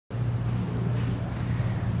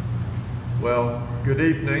Well, good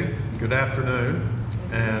evening, good afternoon,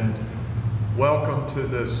 and welcome to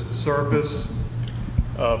this service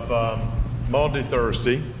of Maundy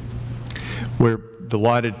Thursday. We're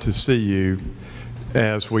delighted to see you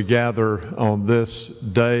as we gather on this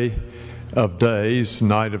day of days,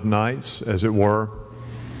 night of nights, as it were.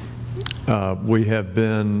 We have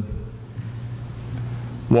been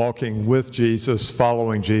walking with Jesus,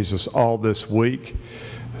 following Jesus all this week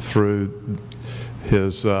through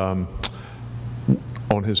his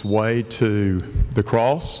on his way to the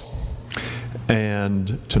cross.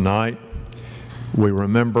 And tonight we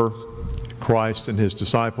remember Christ and his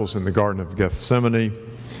disciples in the Garden of Gethsemane,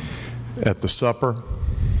 at the supper,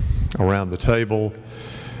 around the table.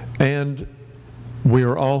 And we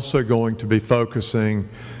are also going to be focusing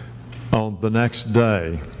on the next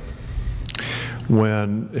day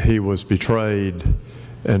when he was betrayed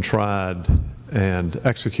and tried and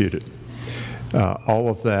executed. All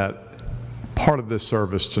of that part of this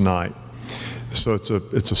service tonight. So it's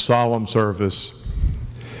a solemn service.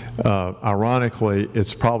 Ironically,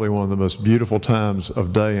 it's probably one of the most beautiful times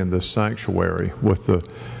of day in this sanctuary, with the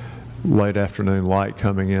late afternoon light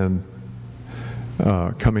coming in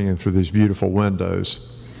through these beautiful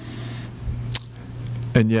windows.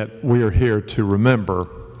 And yet we are here to remember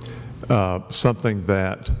something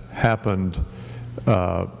that happened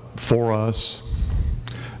for us,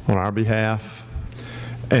 on our behalf,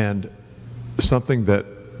 and something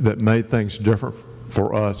that made things different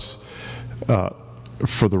for us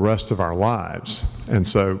for the rest of our lives. And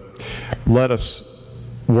so let us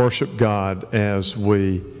worship God as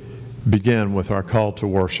we begin with our call to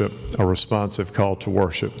worship, a responsive call to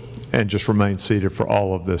worship. And just remain seated for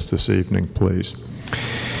all of this evening, please.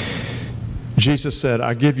 Jesus said,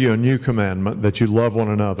 "I give you a new commandment, that you love one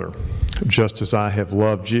another. Just as I have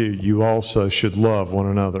loved you, you also should love one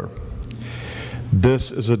another.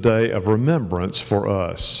 This is a day of remembrance for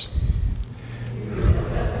us."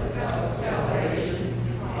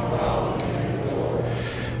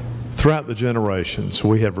 Throughout the generations,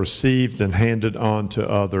 we have received and handed on to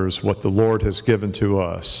others what the Lord has given to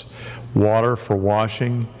us: water for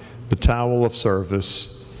washing, the towel of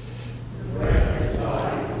service,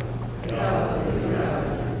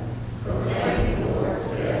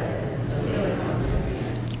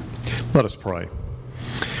 Let us pray.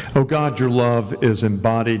 Oh God, your love is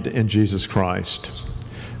embodied in Jesus Christ,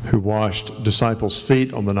 who washed disciples'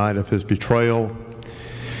 feet on the night of his betrayal.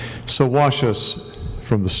 So wash us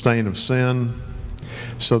from the stain of sin,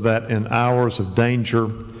 so that in hours of danger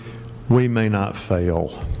we may not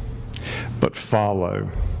fail, but follow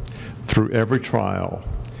through every trial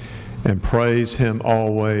and praise him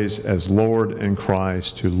always as Lord in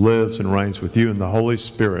Christ, who lives and reigns with you in the Holy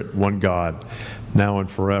Spirit, one God, now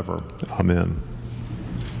and forever. Amen.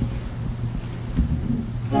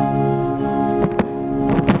 Oh,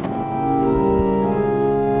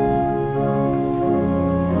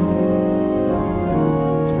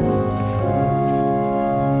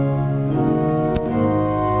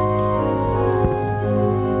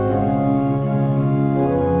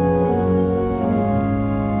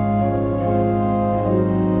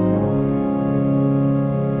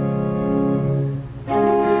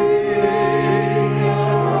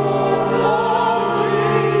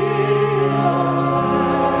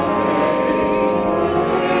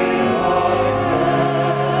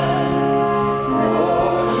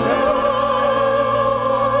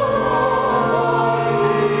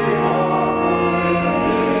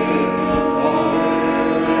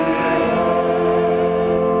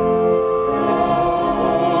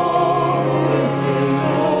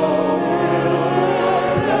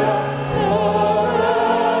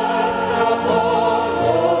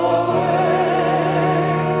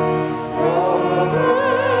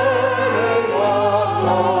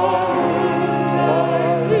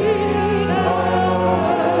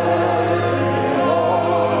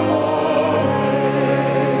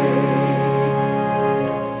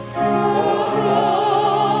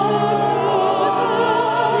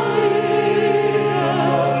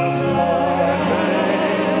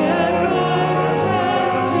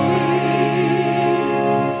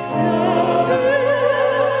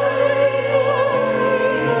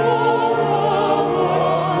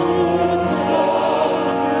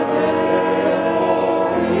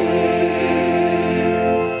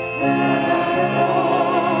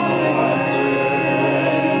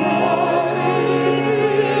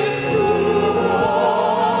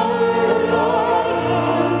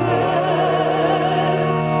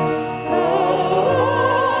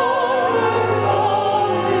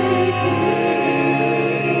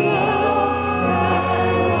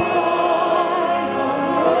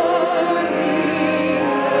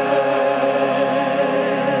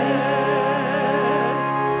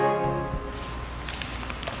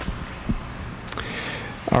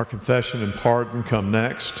 Our confession and pardon come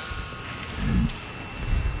next.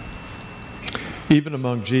 Even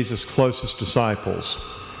among Jesus' closest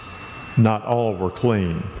disciples, not all were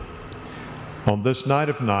clean. On this night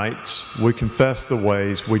of nights, we confess the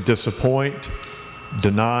ways we disappoint,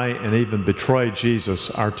 deny, and even betray Jesus,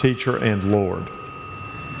 our teacher and Lord.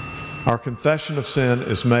 Our confession of sin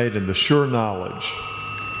is made in the sure knowledge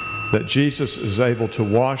that Jesus is able to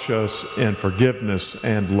wash us in forgiveness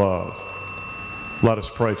and love. Let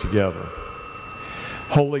us pray together.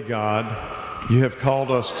 Holy God, you have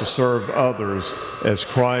called us to serve others as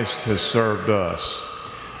Christ has served us,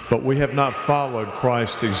 but we have not followed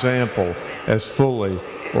Christ's example as fully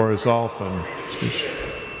or as often.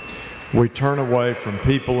 We turn away from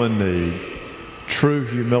people in need. True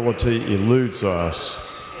humility eludes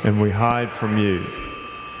us, and we hide from you.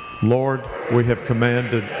 Lord, we have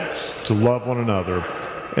commanded to love one another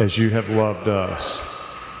as you have loved us,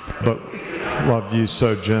 but loved you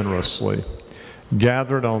so generously.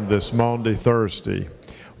 Gathered on this Maundy Thursday,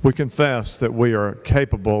 we confess that we are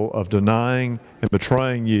capable of denying and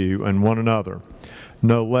betraying you and one another,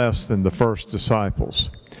 no less than the first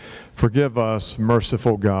disciples. Forgive us,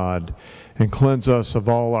 merciful God, and cleanse us of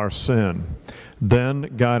all our sin.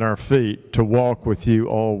 Then guide our feet to walk with you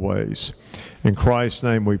always. In Christ's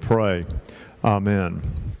name we pray. Amen.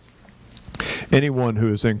 Anyone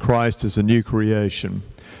who is in Christ is a new creation.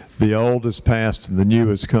 The old is past and the new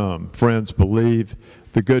has come. Friends, believe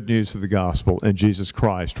the good news of the gospel. In Jesus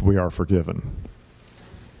Christ, we are forgiven.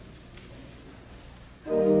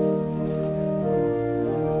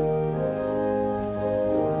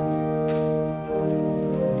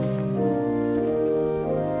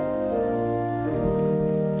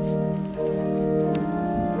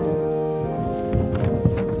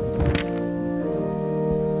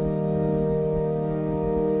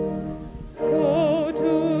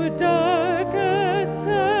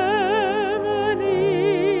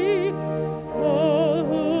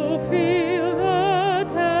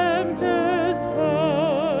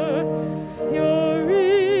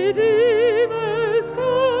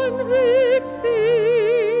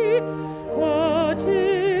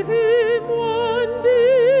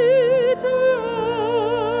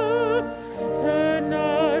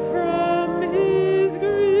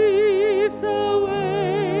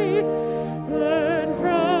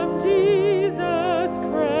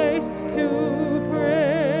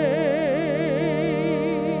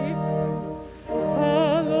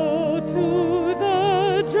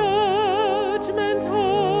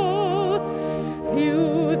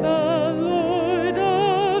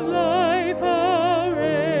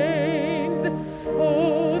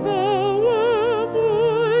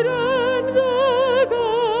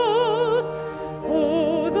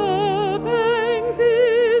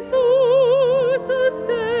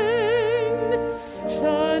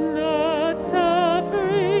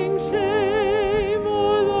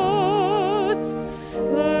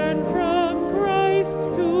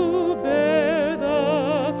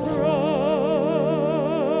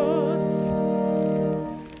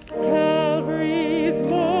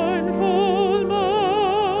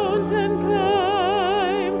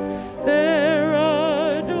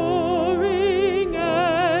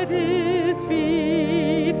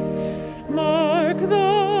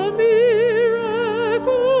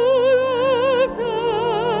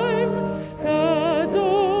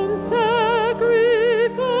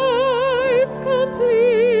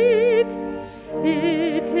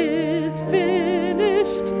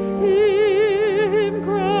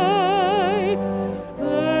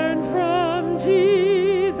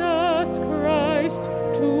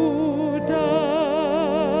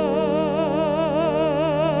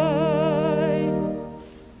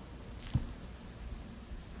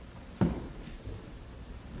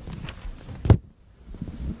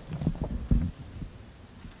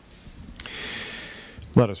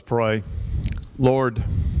 Let us pray. Lord,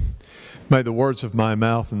 may the words of my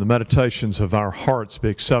mouth and the meditations of our hearts be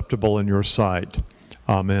acceptable in your sight.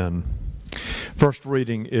 Amen. First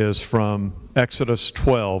reading is from Exodus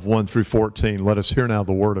 12, 1 through 14. Let us hear now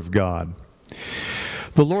the word of God.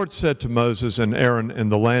 The Lord said to Moses and Aaron in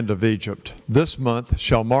the land of Egypt, "This month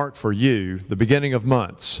shall mark for you the beginning of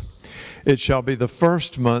months. It shall be the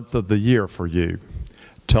first month of the year for you.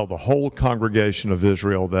 Tell the whole congregation of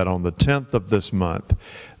Israel that on the 10th of this month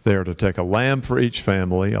they are to take a lamb for each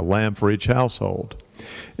family, a lamb for each household.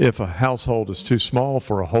 If a household is too small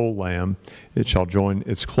for a whole lamb, it shall join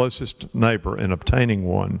its closest neighbor in obtaining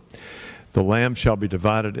one. The lamb shall be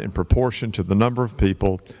divided in proportion to the number of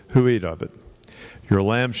people who eat of it. Your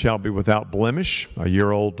lamb shall be without blemish, a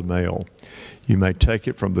year-old male. You may take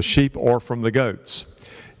it from the sheep or from the goats.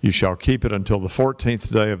 You shall keep it until the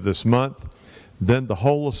 14th day of this month. Then the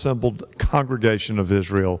whole assembled congregation of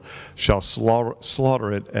Israel shall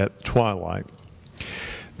slaughter it at twilight.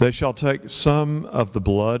 They shall take some of the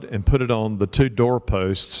blood and put it on the 2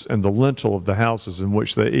 doorposts and the lintel of the houses in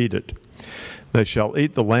which they eat it. They shall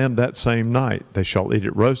eat the lamb that same night. They shall eat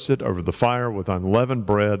it roasted over the fire with unleavened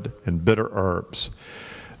bread and bitter herbs.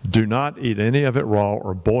 Do not eat any of it raw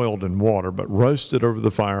or boiled in water, but roast it over the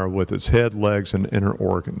fire with its head, legs, and inner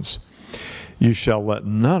organs. You shall let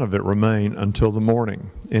none of it remain until the morning.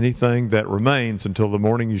 Anything that remains until the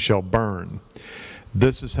morning you shall burn.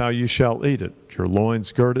 This is how you shall eat it: your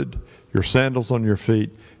loins girded, your sandals on your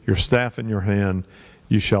feet, your staff in your hand.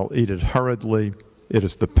 You shall eat it hurriedly. It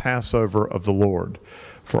is the Passover of the Lord.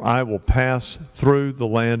 For I will pass through the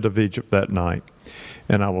land of Egypt that night,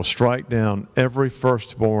 and I will strike down every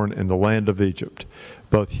firstborn in the land of Egypt,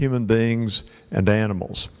 both human beings and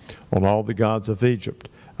animals. On all the gods of Egypt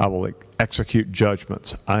I will execute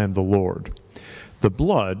judgments. I am the Lord. The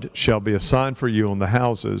blood shall be a sign for you on the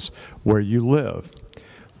houses where you live.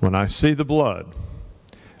 When I see the blood,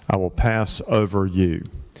 I will pass over you.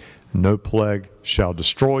 No plague shall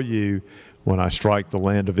destroy you when I strike the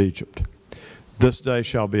land of Egypt. This day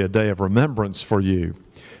shall be a day of remembrance for you.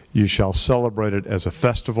 You shall celebrate it as a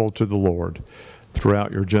festival to the Lord.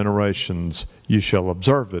 Throughout your generations, you shall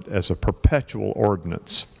observe it as a perpetual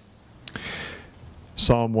ordinance.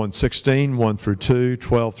 Psalm 116, 1 through 2,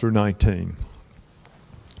 12 through 19.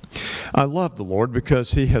 I love the Lord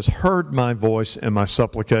because he has heard my voice and my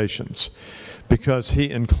supplications, because he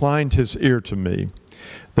inclined his ear to me.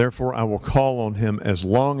 Therefore I will call on him as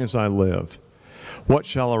long as I live. What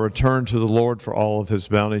shall I return to the Lord for all of his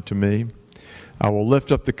bounty to me? I will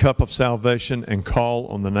lift up the cup of salvation and call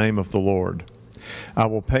on the name of the Lord. I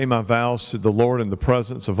will pay my vows to the Lord in the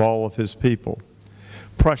presence of all of his people.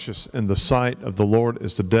 Precious in the sight of the Lord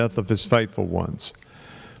is the death of his faithful ones.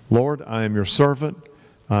 Lord, I am your servant.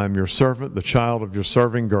 I am your servant, the child of your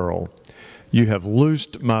serving girl. You have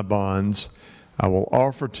loosed my bonds. I will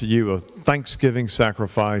offer to you a thanksgiving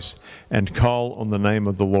sacrifice and call on the name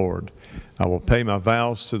of the Lord. I will pay my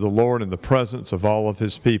vows to the Lord in the presence of all of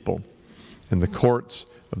his people, in the courts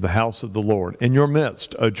of the house of the Lord. In your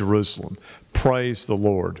midst, O Jerusalem, praise the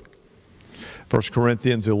Lord. 1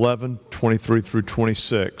 Corinthians 11, 23 through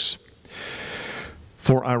 26.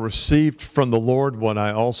 For I received from the Lord what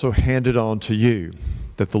I also handed on to you,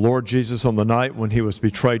 that the Lord Jesus on the night when he was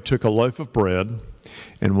betrayed took a loaf of bread,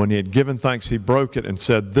 and when he had given thanks, he broke it and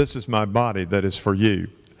said, "This is my body that is for you.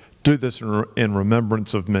 Do this in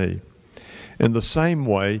remembrance of me." In the same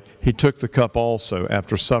way, he took the cup also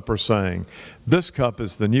after supper, saying, "This cup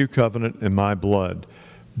is the new covenant in my blood.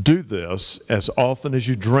 Do this as often as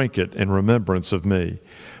you drink it in remembrance of me.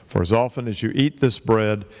 For as often as you eat this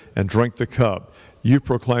bread and drink the cup, you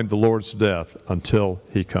proclaim the Lord's death until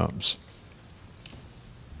he comes."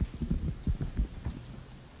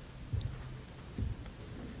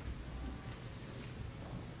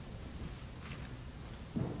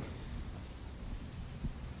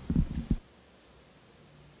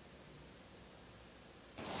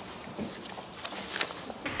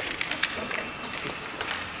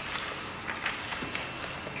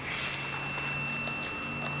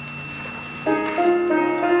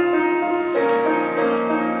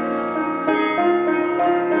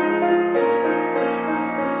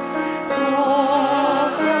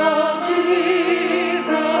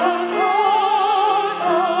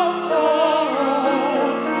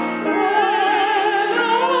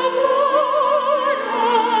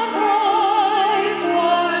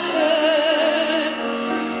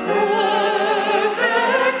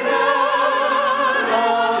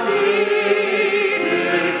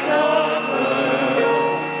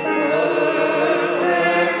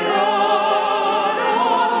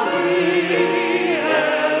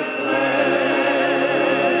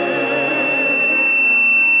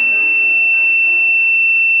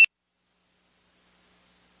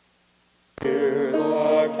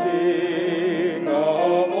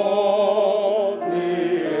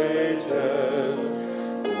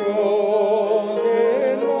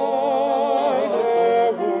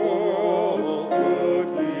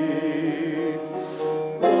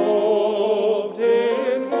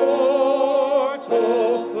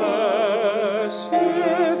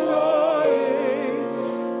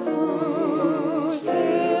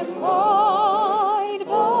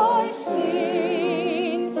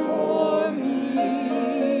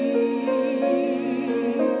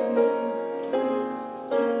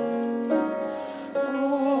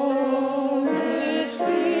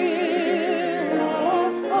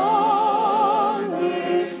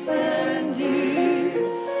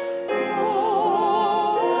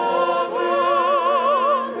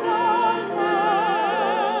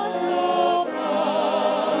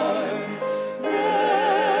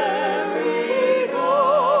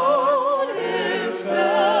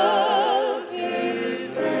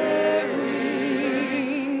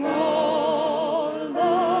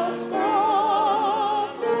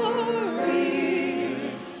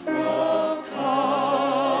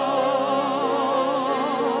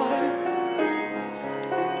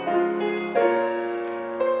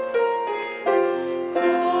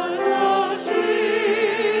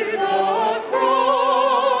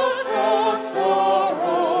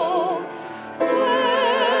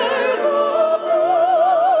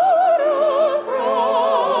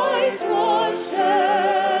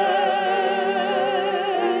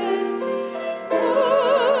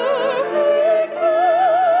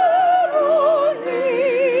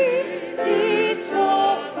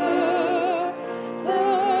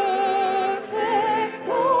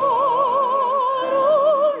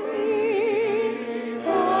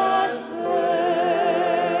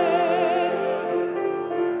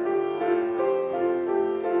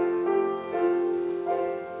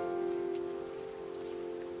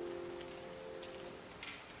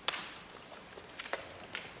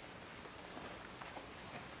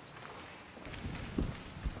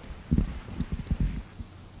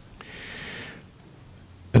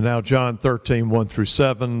 And now John 13, 1 through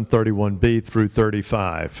 7, 31b through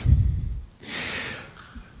 35.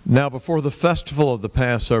 Now before the festival of the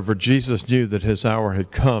Passover, Jesus knew that his hour had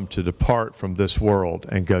come to depart from this world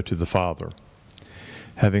and go to the Father.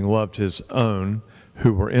 Having loved his own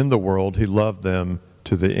who were in the world, he loved them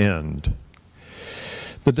to the end.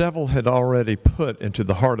 The devil had already put into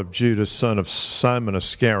the heart of Judas, son of Simon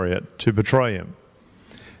Iscariot, to betray him.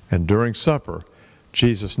 And during supper,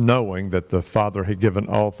 Jesus, knowing that the Father had given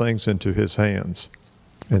all things into his hands,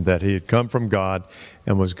 and that he had come from God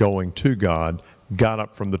and was going to God, got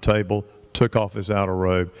up from the table, took off his outer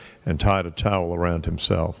robe, and tied a towel around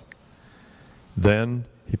himself. Then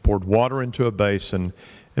he poured water into a basin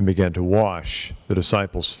and began to wash the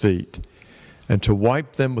disciples' feet, and to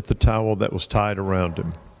wipe them with the towel that was tied around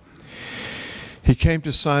him. He came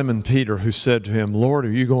to Simon Peter, who said to him, "Lord,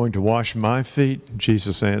 are you going to wash my feet?"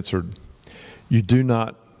 Jesus answered, "You do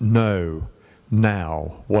not know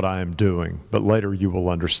now what I am doing, but later you will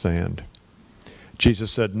understand." Jesus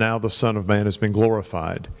said, "Now the Son of Man has been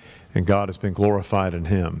glorified, and God has been glorified in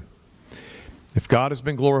him. If God has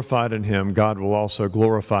been glorified in him, God will also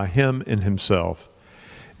glorify him in himself,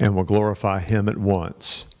 and will glorify him at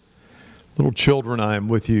once. Little children, I am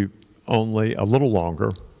with you only a little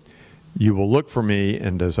longer. You will look for me,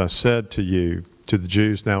 and as I said to you, to the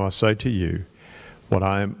Jews, now I say to you,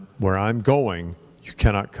 where I'm going, you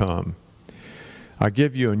cannot come. I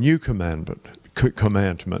give you a new commandment,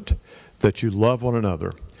 that you love one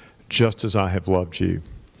another, just as I have loved you.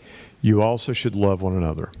 You also should love one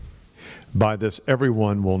another. By this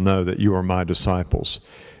everyone will know that you are my disciples,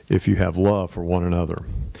 if you have love for one another."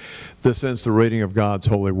 This ends the reading of God's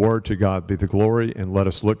holy word. To God be the glory, and let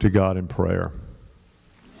us look to God in prayer.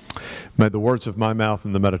 May the words of my mouth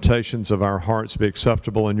and the meditations of our hearts be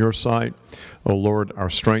acceptable in your sight, O Lord, our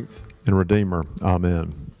strength and Redeemer.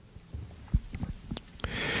 Amen.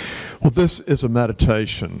 Well, this is a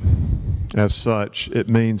meditation. As such, it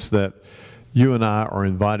means that you and I are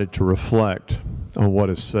invited to reflect on what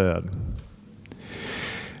is said.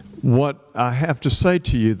 What I have to say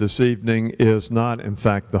to you this evening is not, in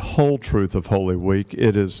fact, the whole truth of Holy Week.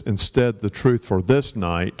 It is instead the truth for this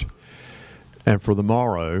night and for the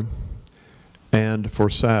morrow and for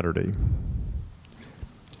Saturday.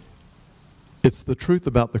 It's the truth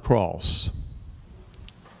about the cross.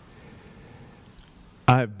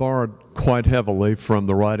 I have borrowed quite heavily from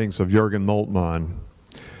the writings of Jürgen Moltmann,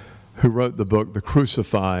 who wrote the book, The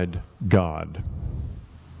Crucified God.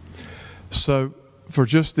 So, for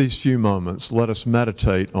just these few moments, let us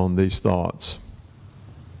meditate on these thoughts.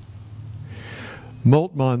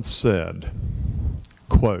 Moltmann said,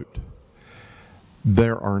 quote,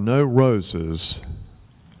 "There are no roses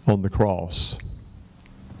on the cross."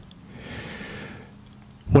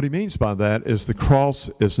 What he means by that is the cross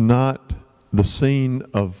is not the scene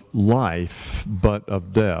of life, but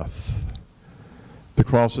of death. The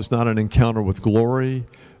cross is not an encounter with glory,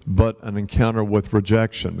 but an encounter with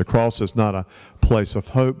rejection. The cross is not a place of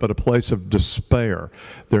hope, but a place of despair.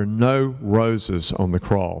 There are no roses on the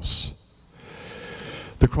cross.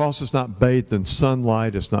 The cross is not bathed in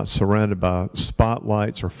sunlight. It's not surrounded by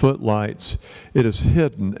spotlights or footlights. It is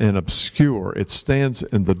hidden and obscure. It stands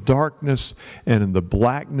in the darkness and in the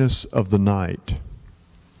blackness of the night.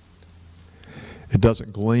 It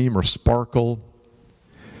doesn't gleam or sparkle.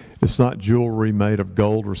 It's not jewelry made of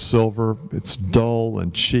gold or silver. It's dull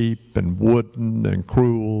and cheap and wooden and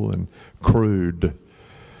cruel and crude.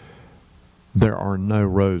 There are no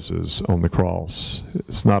roses on the cross.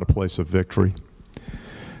 It's not a place of victory,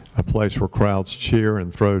 a place where crowds cheer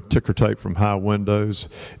and throw ticker tape from high windows.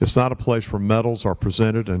 It's not a place where medals are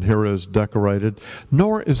presented and heroes decorated,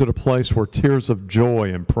 nor is it a place where tears of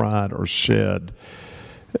joy and pride are shed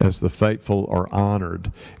as the faithful are honored.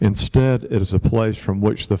 Instead, it is a place from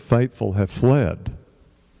which the faithful have fled.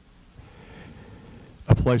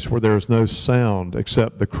 A place where there is no sound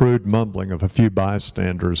except the crude mumbling of a few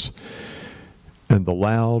bystanders and the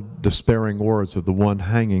loud, despairing words of the one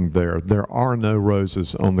hanging there. There are no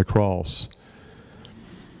roses on the cross.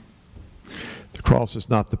 The cross is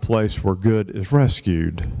not the place where good is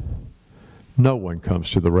rescued. No one comes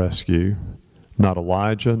to the rescue, not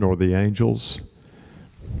Elijah nor the angels.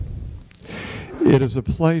 It is a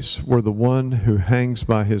place where the one who hangs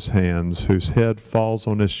by his hands, whose head falls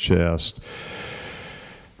on his chest,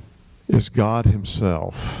 is God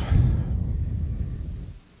himself.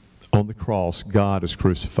 On the cross, God is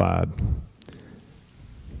crucified.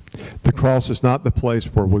 The cross is not the place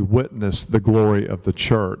where we witness the glory of the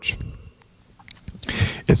church.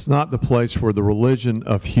 It's not the place where the religion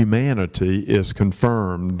of humanity is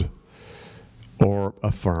confirmed or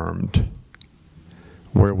affirmed,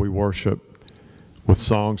 where we worship with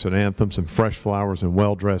songs and anthems and fresh flowers and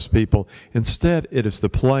well-dressed people. Instead, it is the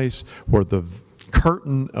place where the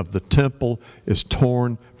curtain of the temple is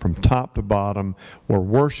torn from top to bottom, where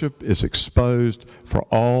worship is exposed for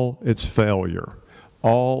all its failure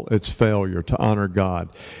to honor God.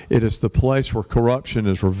 It is the place where corruption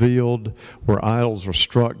is revealed, where idols are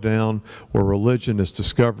struck down, where religion is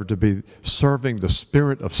discovered to be serving the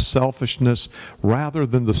spirit of selfishness rather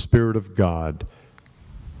than the Spirit of God.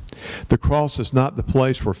 The cross is not the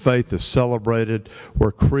place where faith is celebrated,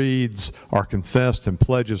 where creeds are confessed and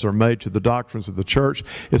pledges are made to the doctrines of the church.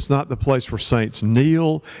 It's not the place where saints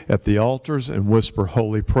kneel at the altars and whisper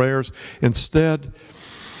holy prayers. Instead,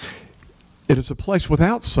 it is a place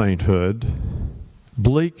without sainthood,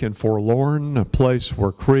 bleak and forlorn, a place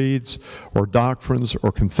where creeds or doctrines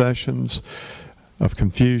or confessions of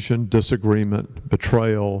confusion, disagreement,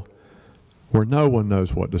 betrayal, where no one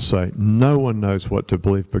knows what to say, no one knows what to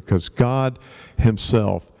believe, because God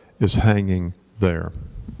Himself is hanging there.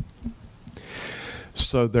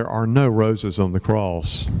 So there are no roses on the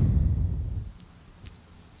cross.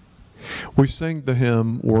 We sing the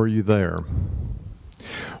hymn, "Were You There?"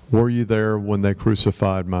 Were you there when they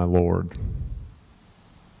crucified my Lord?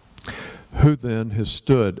 Who then has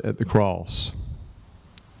stood at the cross?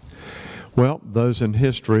 Well, those in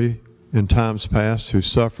history in times past who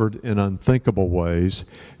suffered in unthinkable ways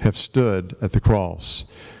have stood at the cross.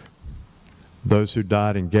 Those who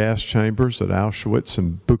died in gas chambers at Auschwitz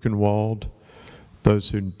and Buchenwald, those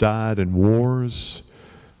who died in wars,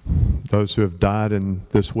 those who have died in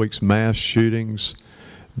this week's mass shootings,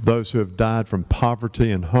 those who have died from poverty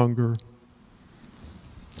and hunger,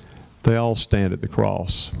 they all stand at the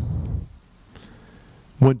cross.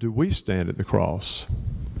 When do we stand at the cross?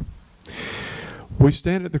 We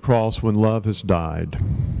stand at the cross when love has died.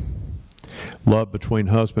 Love between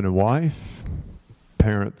husband and wife,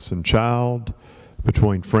 parents and child,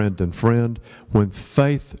 between friend and friend. When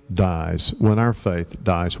faith dies, when our faith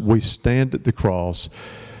dies, we stand at the cross.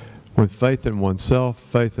 When faith in oneself,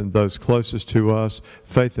 faith in those closest to us,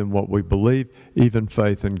 faith in what we believe, even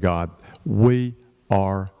faith in God, we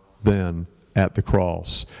are then at the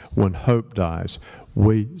cross. When hope dies,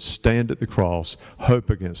 we stand at the cross. Hope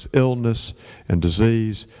against illness and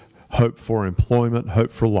disease, hope for employment,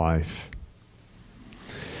 hope for life.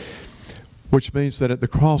 Which means that at the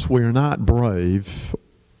cross we are not brave,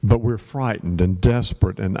 but we're frightened and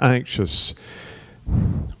desperate and anxious.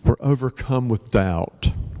 We're overcome with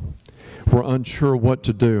doubt. We're unsure what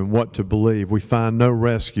to do and what to believe. We find no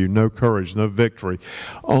rescue, no courage, no victory,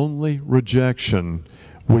 only rejection.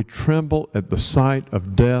 We tremble at the sight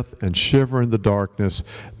of death and shiver in the darkness.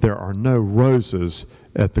 There are no roses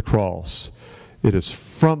at the cross. It is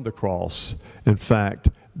from the cross, in fact,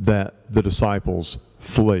 that the disciples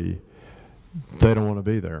flee. They don't want to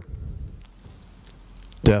be there.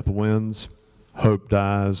 Death wins, hope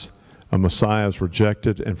dies, a Messiah is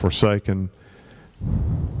rejected and forsaken.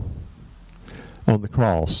 On the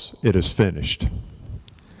cross, it is finished.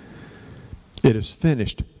 It is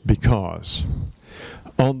finished because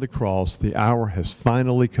on the cross, the hour has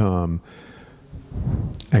finally come,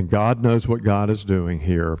 and God knows what God is doing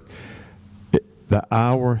here. The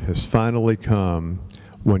hour has finally come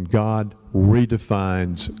when God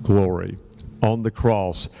redefines glory. On the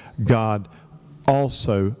cross, God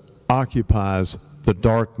also occupies the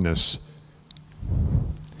darkness.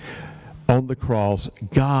 On the cross,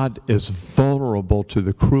 God is vulnerable to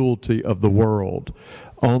the cruelty of the world.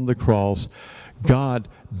 On the cross, God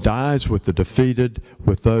dies with the defeated,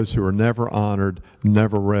 with those who are never honored,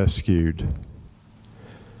 never rescued.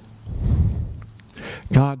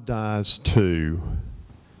 God dies too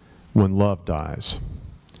when love dies,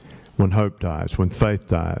 when hope dies, when faith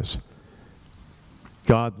dies.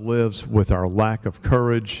 God lives with our lack of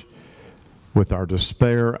courage, with our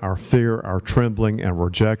despair, our fear, our trembling, and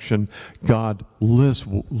rejection. God lives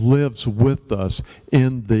with us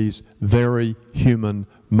in these very human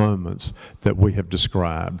moments that we have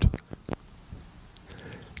described.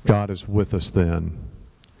 God is with us then.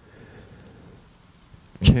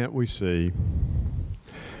 Can't we see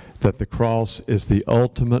that the cross is the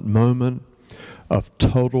ultimate moment of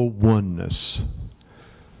total oneness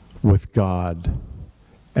with God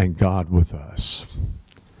and God with us?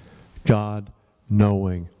 God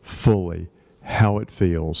knowing fully how it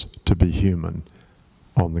feels to be human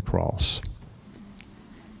on the cross.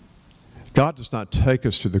 God does not take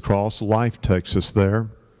us to the cross. Life takes us there.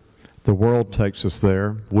 The world takes us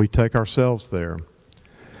there. We take ourselves there.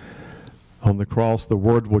 On the cross, the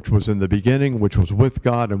Word which was in the beginning, which was with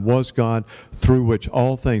God and was God, through which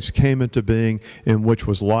all things came into being, in which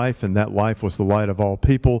was life, and that life was the light of all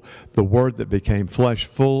people, the Word that became flesh,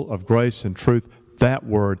 full of grace and truth. that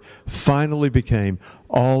word finally became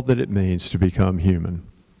all that it means to become human.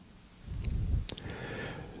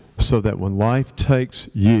 So that when life takes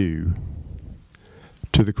you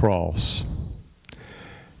to the cross,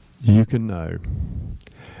 you can know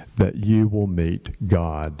that you will meet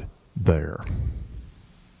God there.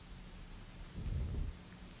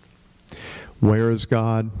 Where is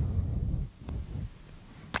God?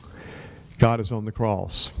 God is on the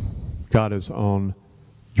cross. God is on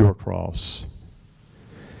your cross.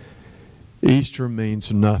 Easter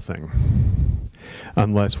means nothing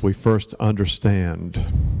unless we first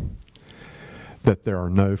understand that there are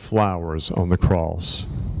no flowers on the cross.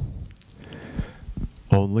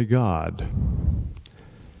 Only God,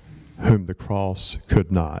 whom the cross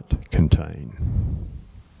could not contain.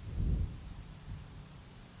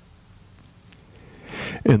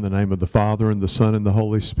 In the name of the Father, and the Son, and the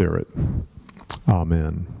Holy Spirit.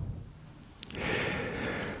 Amen.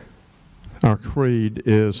 Our creed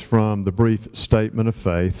is from the brief statement of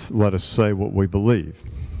faith. Let us say what we believe.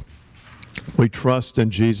 We trust in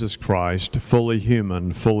Jesus Christ, fully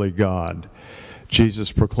human, fully God.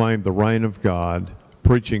 Jesus proclaimed the reign of God,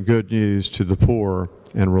 preaching good news to the poor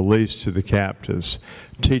and release to the captives,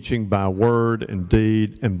 teaching by word and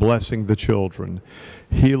deed and blessing the children,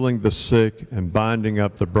 healing the sick and binding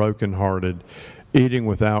up the brokenhearted, eating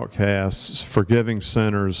with outcasts, forgiving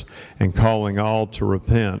sinners, and calling all to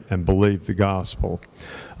repent and believe the gospel.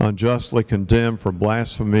 Unjustly condemned for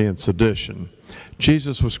blasphemy and sedition,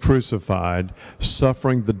 Jesus was crucified,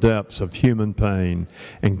 suffering the depths of human pain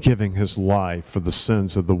and giving his life for the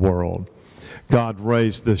sins of the world. God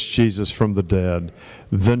raised this Jesus from the dead,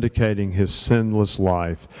 vindicating his sinless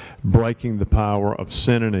life, breaking the power of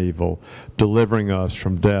sin and evil, delivering us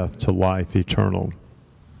from death to life eternal.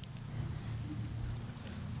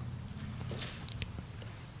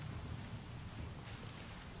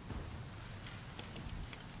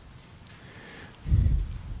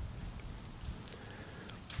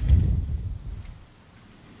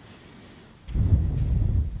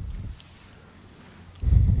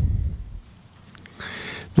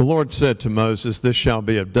 The Lord said to Moses, "This shall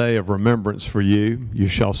be a day of remembrance for you. You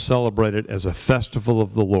shall celebrate it as a festival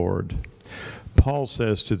of the Lord." Paul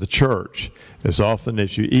says to the church, "As often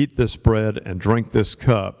as you eat this bread and drink this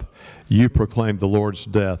cup, you proclaim the Lord's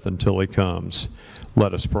death until he comes."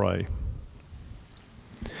 Let us pray.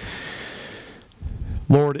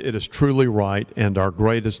 Lord, it is truly right and our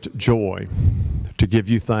greatest joy to give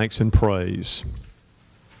you thanks and praise.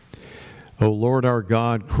 O Lord our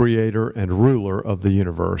God, creator and ruler of the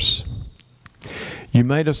universe, you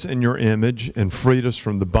made us in your image and freed us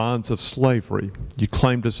from the bonds of slavery. You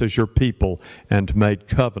claimed us as your people and made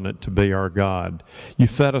covenant to be our God. You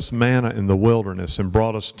fed us manna in the wilderness and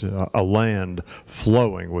brought us to a land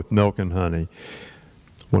flowing with milk and honey.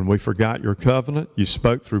 When we forgot your covenant, you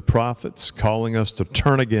spoke through prophets, calling us to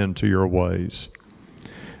turn again to your ways.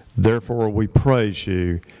 Therefore we praise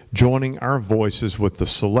you, joining our voices with the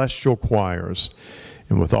celestial choirs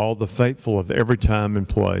and with all the faithful of every time and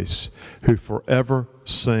place who forever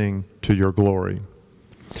sing to your glory.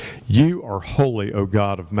 You are holy, O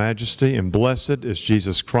God of majesty, and blessed is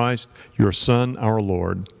Jesus Christ, your Son, our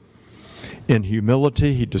Lord. In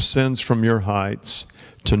humility he descends from your heights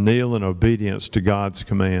to kneel in obedience to God's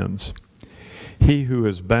commands. He who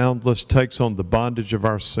is boundless takes on the bondage of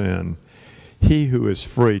our sin. He who is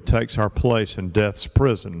free takes our place in death's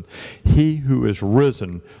prison. He who is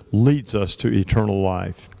risen leads us to eternal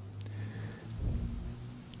life.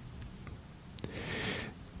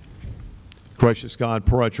 Gracious God,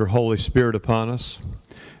 pour out your Holy Spirit upon us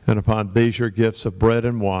and upon these your gifts of bread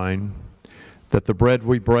and wine, that the bread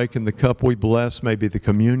we break and the cup we bless may be the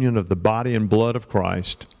communion of the body and blood of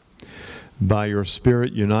Christ. By your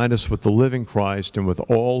Spirit, unite us with the living Christ and with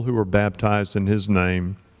all who are baptized in his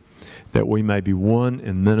name, that we may be one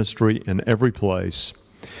in ministry in every place.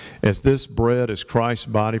 As this bread is Christ's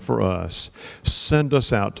body for us, send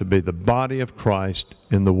us out to be the body of Christ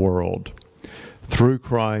in the world. Through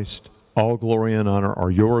Christ, all glory and honor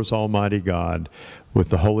are yours, Almighty God, with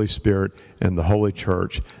the Holy Spirit and the Holy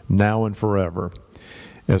Church, now and forever.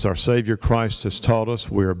 As our Savior Christ has taught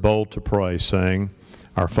us, we are bold to pray, saying,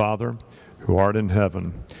 Our Father, who art in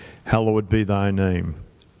heaven, hallowed be thy name.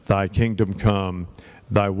 Thy kingdom come.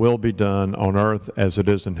 Thy will be done on earth as it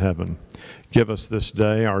is in heaven. Give us this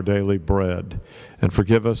day our daily bread, and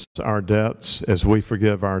forgive us our debts as we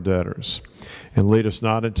forgive our debtors. And lead us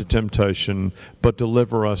not into temptation, but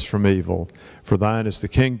deliver us from evil. For thine is the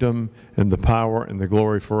kingdom, and the power, and the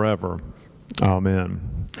glory forever.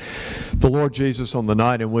 Amen. The Lord Jesus, on the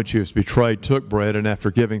night in which he was betrayed, took bread, and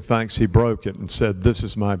after giving thanks, he broke it and said, This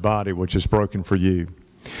is my body, which is broken for you.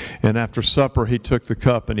 And after supper, he took the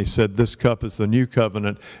cup and he said, "This cup is the new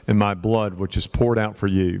covenant in my blood, which is poured out for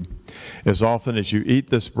you. As often as you eat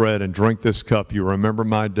this bread and drink this cup, you remember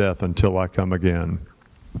my death until I come again."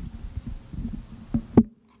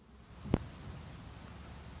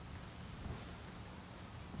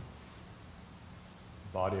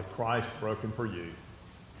 The body of Christ broken for you.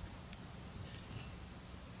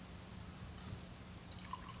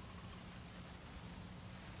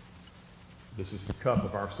 This is the cup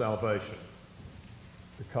of our salvation,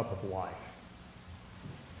 the cup of life.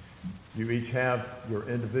 You each have your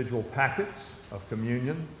individual packets of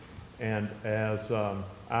communion, and as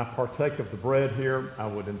I partake of the bread here, I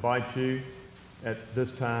would invite you at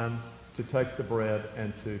this time to take the bread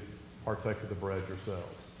and to partake of the bread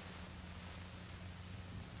yourselves.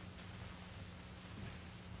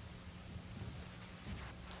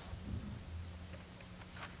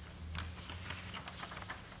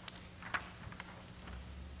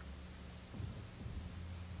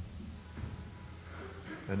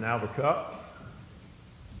 And now the cup.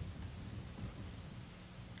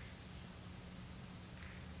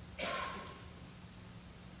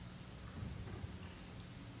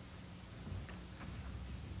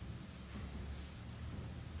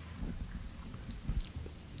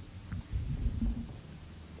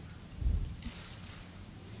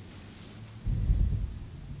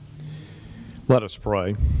 Let us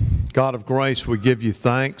pray. God of grace, we give you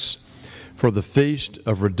thanks for the feast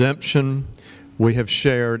of redemption we have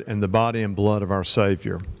shared in the body and blood of our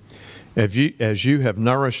Savior. As you have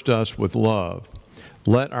nourished us with love,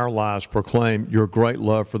 let our lives proclaim your great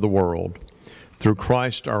love for the world. Through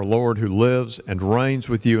Christ our Lord, who lives and reigns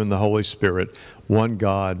with you in the Holy Spirit, one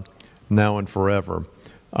God, now and forever.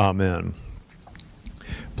 Amen.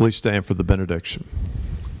 Please stand for the benediction.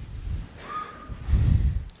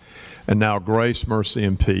 And now grace, mercy,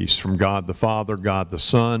 and peace from God the Father, God the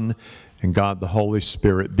Son, and God the Holy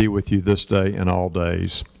Spirit be with you this day and all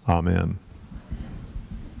days. Amen.